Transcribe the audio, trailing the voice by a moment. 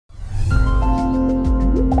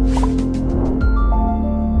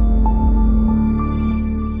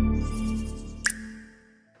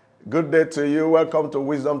Good day to you. Welcome to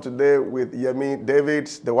Wisdom Today with Yemi David.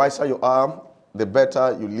 The wiser you are, the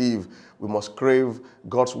better you live. We must crave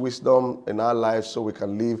God's wisdom in our lives so we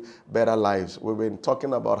can live better lives. We've been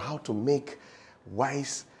talking about how to make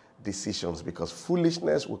wise decisions because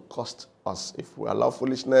foolishness will cost us. If we allow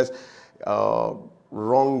foolishness,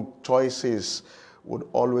 wrong choices would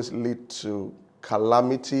always lead to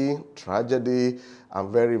calamity, tragedy, and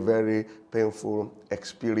very, very painful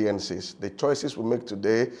experiences. The choices we make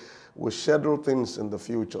today will schedule things in the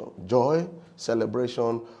future: joy,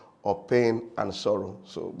 celebration, or pain and sorrow.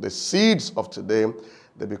 So the seeds of today,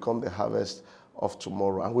 they become the harvest of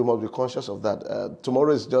tomorrow. And we must be conscious of that.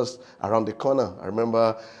 Tomorrow is just around the corner. I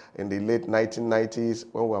remember in the late 1990s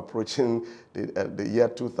when we were approaching the year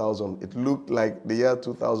 2000, it looked like the year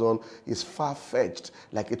 2000 is far-fetched,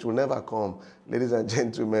 like it will never come. Ladies and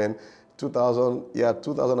gentlemen, 2000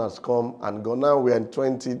 has come and gone. Now we are in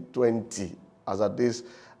 2020 as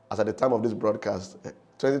at the time of this broadcast.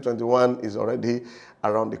 2021 is already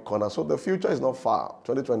around the corner. So the future is not far.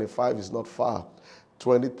 2025 is not far.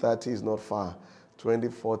 2030 is not far.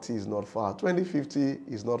 2040 is not far. 2050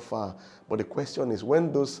 is not far. But the question is,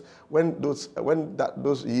 when those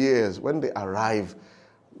years, when they arrive,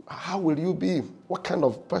 how will you be? What kind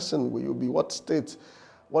of person will you be? What state?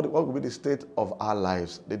 What will be the state of our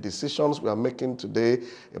lives? The decisions we are making today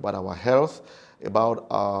about our health, about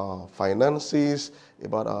our finances,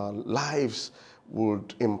 about our lives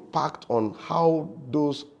would impact on how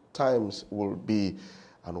those times will be.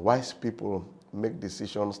 And wise people make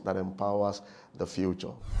decisions that empowers the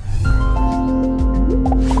future.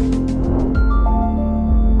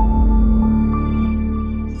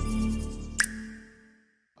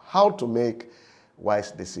 How to make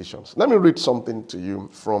wise decisions. Let me read something to you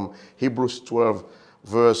from Hebrews 12,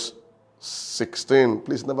 verse 16.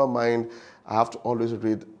 Please never mind, I have to always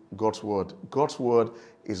read God's word. God's word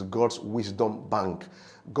is God's wisdom bank.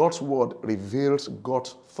 God's word reveals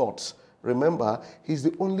God's thoughts. Remember, he's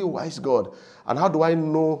the only wise God. And how do I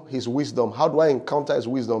know his wisdom? How do I encounter his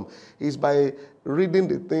wisdom? It's by reading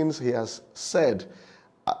the things he has said,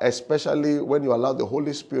 especially when you allow the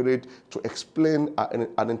Holy Spirit to explain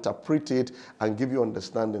and interpret it and give you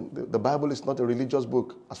understanding. The Bible is not a religious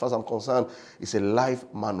book. As far as I'm concerned, it's a life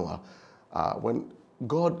manual. When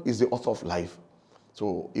God is the author of life.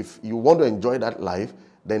 So if you want to enjoy that life,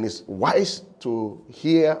 then it's wise to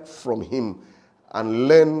hear from him and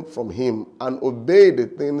learn from him and obey the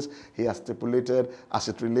things he has stipulated as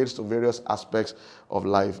it relates to various aspects of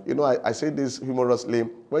life. You know, I say this humorously.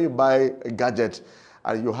 When you buy a gadget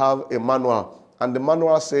and you have a manual, and the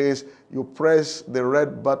manual says you press the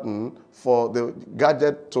red button for the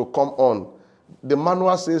gadget to come on. The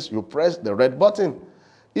manual says you press the red button.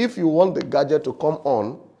 If you want the gadget to come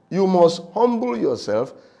on, you must humble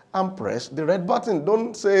yourself and press the red button.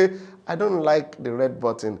 Don't say, I don't like the red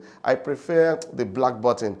button. I prefer the black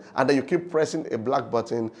button. And then you keep pressing a black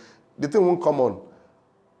button. The thing won't come on.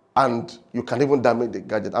 And you can even damage the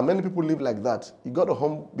gadget. And many people live like that. You got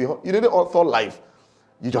to you didn't author life.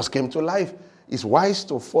 You just came to life. It's wise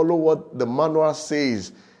to follow what the manual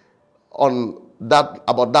says on that,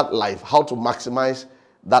 about that life, how to maximize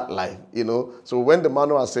that life, you know. So when the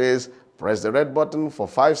manual says, press the red button for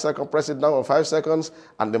 5 seconds, press it down for 5 seconds,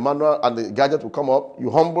 and the manual and the gadget will come up.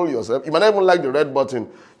 You humble yourself. You might not even like the red button.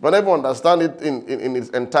 You might not even understand it in its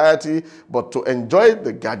entirety, but to enjoy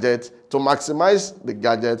the gadget, to maximize the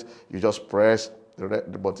gadget, you just press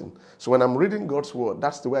the button. So when I'm reading God's word,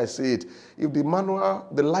 that's the way I see it. If the manual,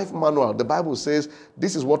 the life manual, the Bible says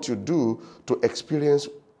this is what you do to experience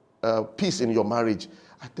peace in your marriage,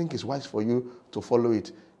 I think it's wise for you to follow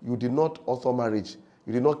it. You did not author marriage.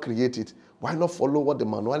 You did not create it. Why not follow what the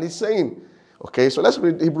manual is saying? Okay, so let's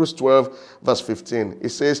read Hebrews 12, verse 15. It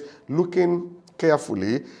says, looking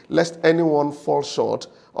carefully, lest anyone fall short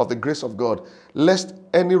of the grace of God, lest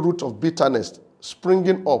any root of bitterness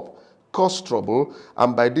springing up cause trouble,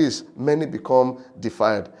 and by this many become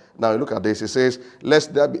defiled. Now look at this. It says,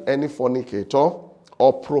 lest there be any fornicator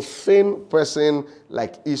or profane person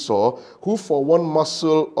like Esau, who for one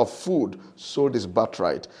morsel of food sold his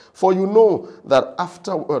birthright. For you know that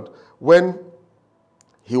afterward, when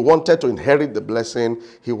he wanted to inherit the blessing,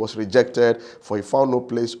 he was rejected, for he found no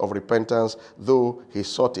place of repentance, though he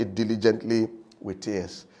sought it diligently with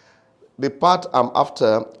tears. The part I'm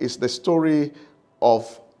after is the story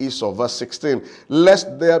of Esau, verse 16.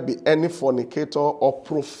 Lest there be any fornicator or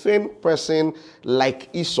profane person like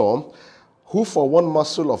Esau, who for one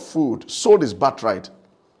morsel of food sold his birthright,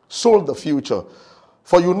 sold the future.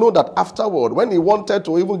 For you know that afterward, when he wanted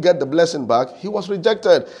to even get the blessing back, he was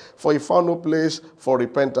rejected, for he found no place for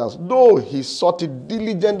repentance, though he sought it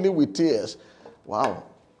diligently with tears. Wow.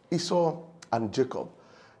 Esau and Jacob.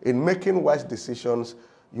 In making wise decisions,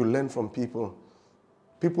 you learn from people.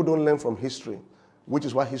 People don't learn from history, which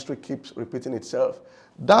is why history keeps repeating itself.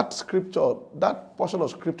 That scripture, that portion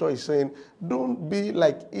of scripture is saying, don't be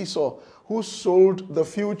like Esau, who sold the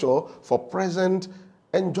future for present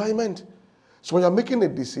enjoyment. So when you're making a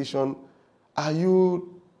decision, are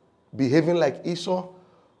you behaving like Esau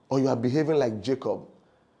or you are behaving like Jacob?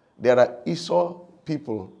 There are Esau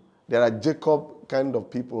people. There are Jacob kind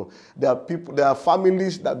of people. There are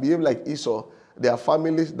families that behave like Esau. There are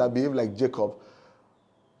families that behave like Jacob.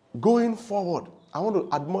 Going forward, I want to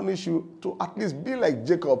admonish you to at least be like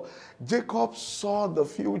Jacob. Jacob saw the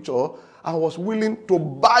future and was willing to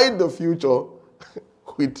buy the future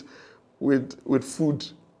with food,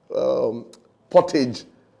 pottage.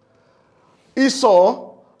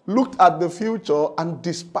 Esau looked at the future and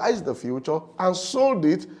despised the future and sold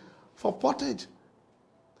it for pottage.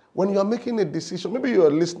 When you are making a decision, maybe you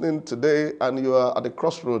are listening today and you are at the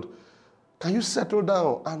crossroad, can you settle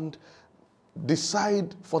down and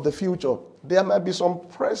decide for the future? There might be some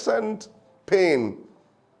present pain,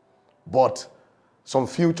 but some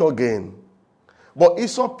future gain. But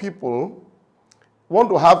Esau people want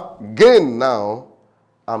to have gain now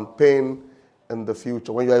and pain in the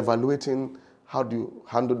future. When you're evaluating how do you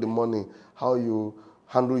handle the money, how you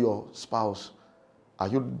handle your spouse, are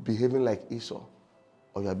you behaving like Esau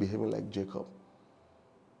or you are behaving like Jacob?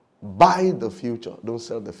 Buy the future, don't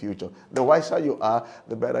sell the future. The wiser you are,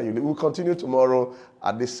 the better you live. We'll continue tomorrow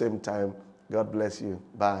at this same time. God bless you.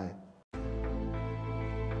 Bye.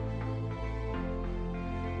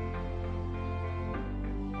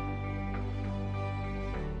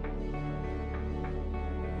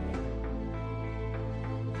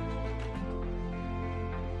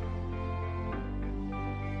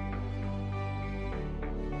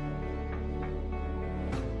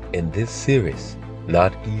 In this series,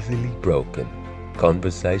 Not Easily Broken,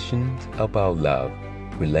 conversations about love,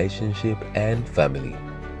 relationship, and family,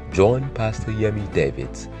 join Pastor Yemi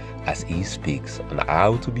Davids as he speaks on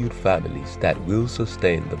how to build families that will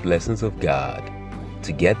sustain the blessings of God.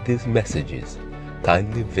 To get these messages,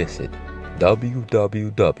 kindly visit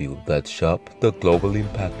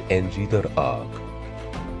www.shoptheglobalimpactng.org.